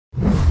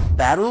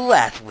battle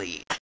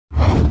athlete.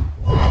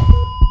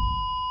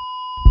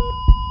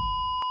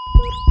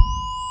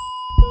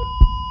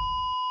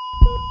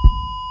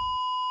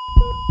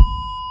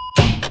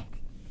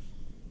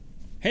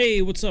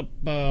 Hey, what's up?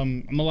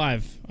 I'm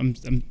alive.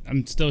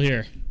 I'm still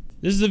here.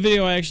 This is a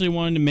video I actually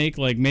wanted to make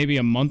like maybe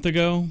a month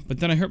ago, but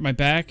then I hurt my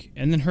back,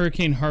 and then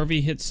Hurricane Harvey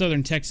hit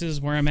southern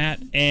Texas where I'm at,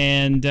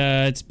 and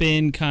it's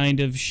been kind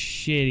of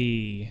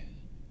shitty.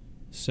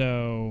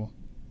 So,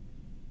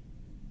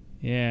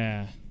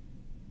 yeah.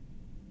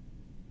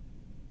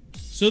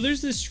 So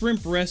there's this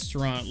shrimp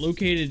restaurant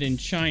located in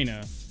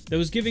China that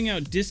was giving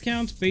out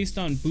discounts based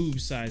on boob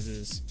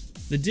sizes.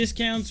 The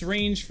discounts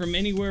range from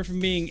anywhere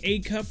from being A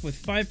cup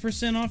with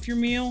 5% off your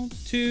meal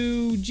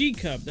to G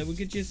cup that would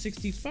get you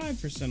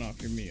 65% off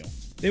your meal.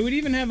 They would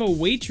even have a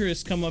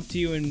waitress come up to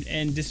you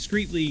and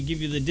discreetly give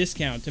you the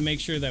discount to make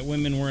sure that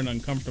women weren't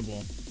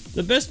uncomfortable.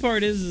 The best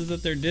part is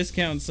that their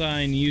discount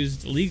sign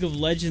used League of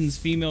Legends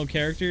female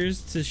characters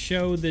to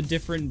show the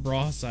different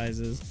bra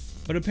sizes.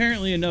 But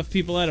apparently enough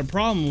people had a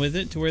problem with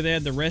it to where they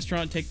had the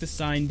restaurant take the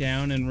sign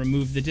down and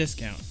remove the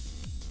discount.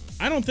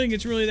 I don't think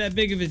it's really that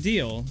big of a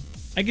deal.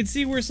 I could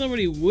see where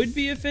somebody would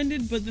be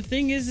offended, but the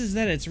thing is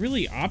that it's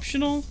really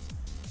optional.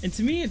 And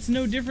to me, it's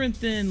no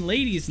different than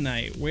ladies'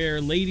 night,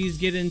 where ladies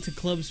get into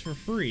clubs for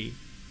free.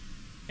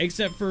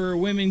 Except for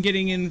women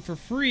getting in for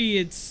free,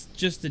 it's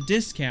just a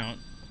discount.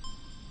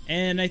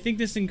 And I think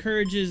this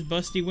encourages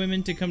busty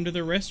women to come to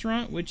the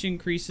restaurant, which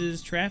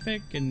increases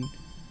traffic, and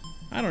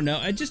I don't know,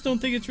 I just don't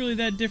think it's really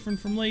that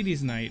different from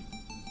ladies' night.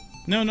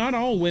 No, not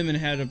all women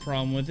had a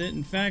problem with it.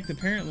 In fact,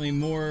 apparently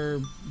more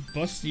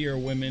bustier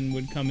women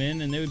would come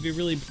in and they would be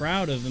really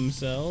proud of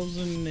themselves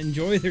and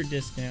enjoy their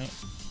discount.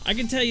 I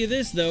can tell you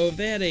this, though, if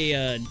they had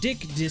a dick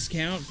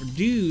discount for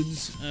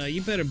dudes,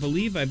 you better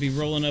believe I'd be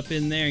rolling up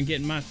in there and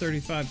getting my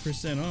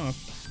 35%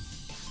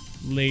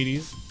 off.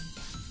 Ladies.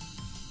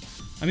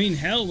 I mean,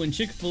 hell, when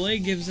Chick-fil-A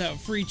gives out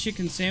free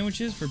chicken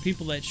sandwiches for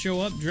people that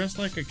show up dressed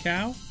like a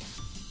cow,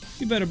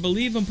 you better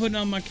believe I'm putting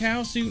on my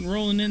cow suit and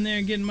rolling in there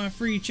and getting my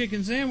free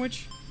chicken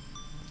sandwich.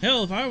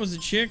 Hell, if I was a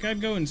chick,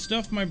 I'd go and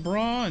stuff my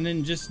bra and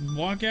then just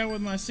walk out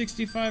with my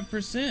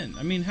 65%.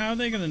 I mean, how are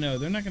they gonna know?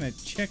 They're not gonna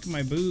check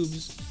my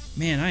boobs.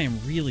 Man, I am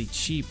really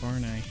cheap,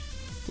 aren't I?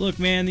 Look,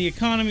 man, the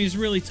economy is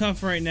really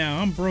tough right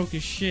now. I'm broke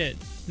as shit.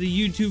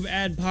 The YouTube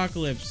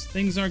adpocalypse.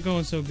 Things aren't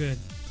going so good.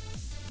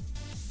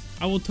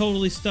 I will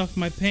totally stuff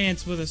my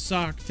pants with a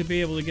sock to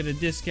be able to get a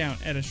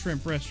discount at a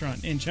shrimp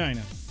restaurant in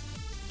China.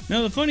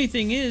 Now, the funny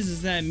thing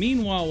is that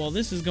meanwhile, while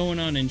this is going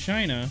on in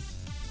China,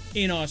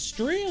 in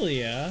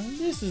Australia,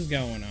 this is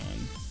going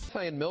on.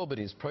 Cafe in Melbourne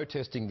is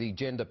protesting the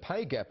gender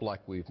pay gap like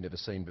we've never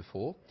seen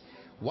before.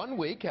 1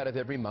 week out of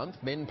every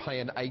month, men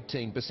pay an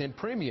 18%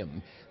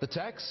 premium. The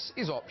tax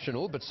is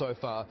optional, but so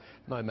far,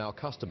 no male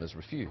customers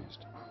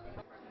refused.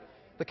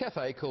 The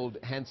cafe, called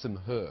Handsome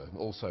Her,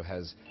 also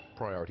has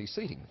priority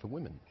seating for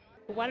women.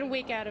 1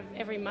 week out of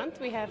every month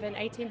we have an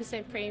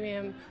 18%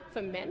 premium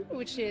for men,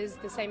 which is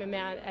the same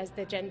amount as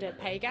the gender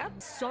pay gap.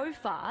 So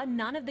far,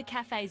 none of the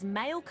cafe's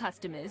male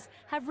customers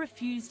have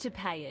refused to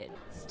pay it.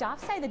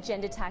 Staff say the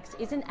gender tax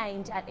isn't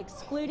aimed at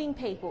excluding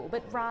people,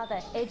 but rather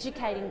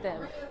educating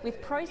them,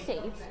 with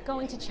proceeds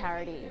going to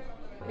charity.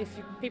 If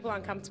people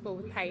aren't comfortable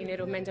with paying it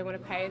or men don't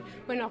want to pay it,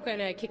 we're not going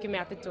to kick them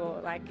out the door.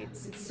 Like,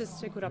 it's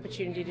just a good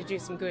opportunity to do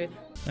some good.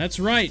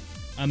 That's right,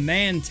 a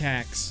man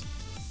tax.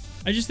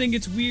 I just think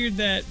it's weird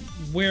that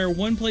where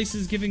one place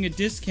is giving a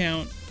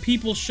discount,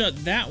 people shut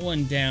that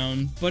one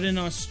down, but in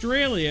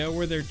Australia,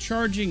 where they're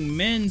charging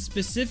men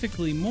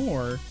specifically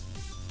more,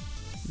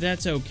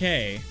 that's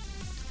okay.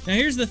 Now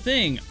here's the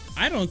thing,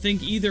 I don't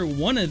think either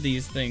one of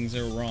these things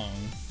are wrong.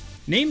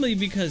 Namely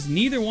because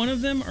neither one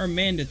of them are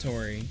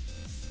mandatory.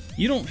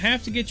 You don't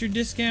have to get your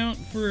discount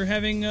for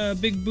having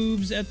big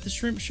boobs at the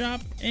shrimp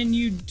shop, and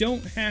you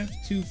don't have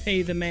to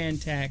pay the man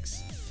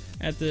tax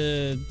at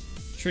the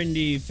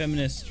trendy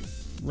feminist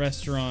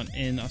restaurant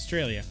in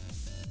Australia.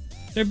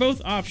 They're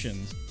both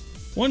options.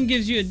 One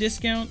gives you a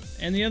discount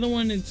and the other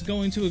one is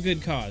going to a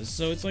good cause,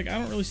 so it's like I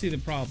don't really see the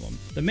problem.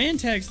 The man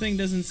tax thing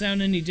doesn't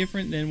sound any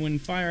different than when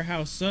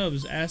Firehouse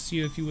Subs asks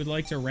you if you would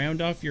like to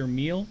round off your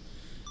meal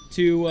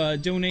to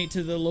donate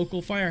to the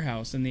local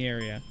firehouse in the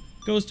area.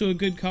 Goes to a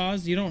good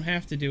cause, you don't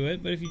have to do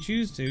it, but if you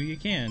choose to, you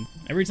can.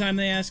 Every time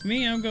they ask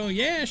me, I'm going,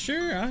 yeah,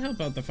 sure, I'll help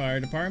out the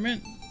fire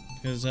department.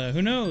 Because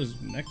who knows,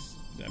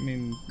 I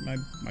mean,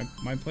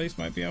 my place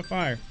might be on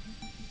fire,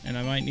 and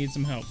I might need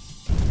some help.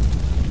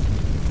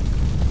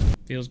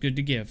 Feels good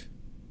to give.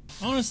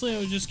 Honestly, I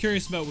was just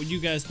curious about what you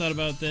guys thought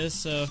about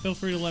this. Feel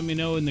free to let me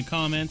know in the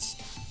comments.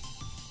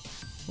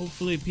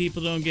 Hopefully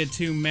people don't get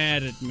too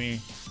mad at me.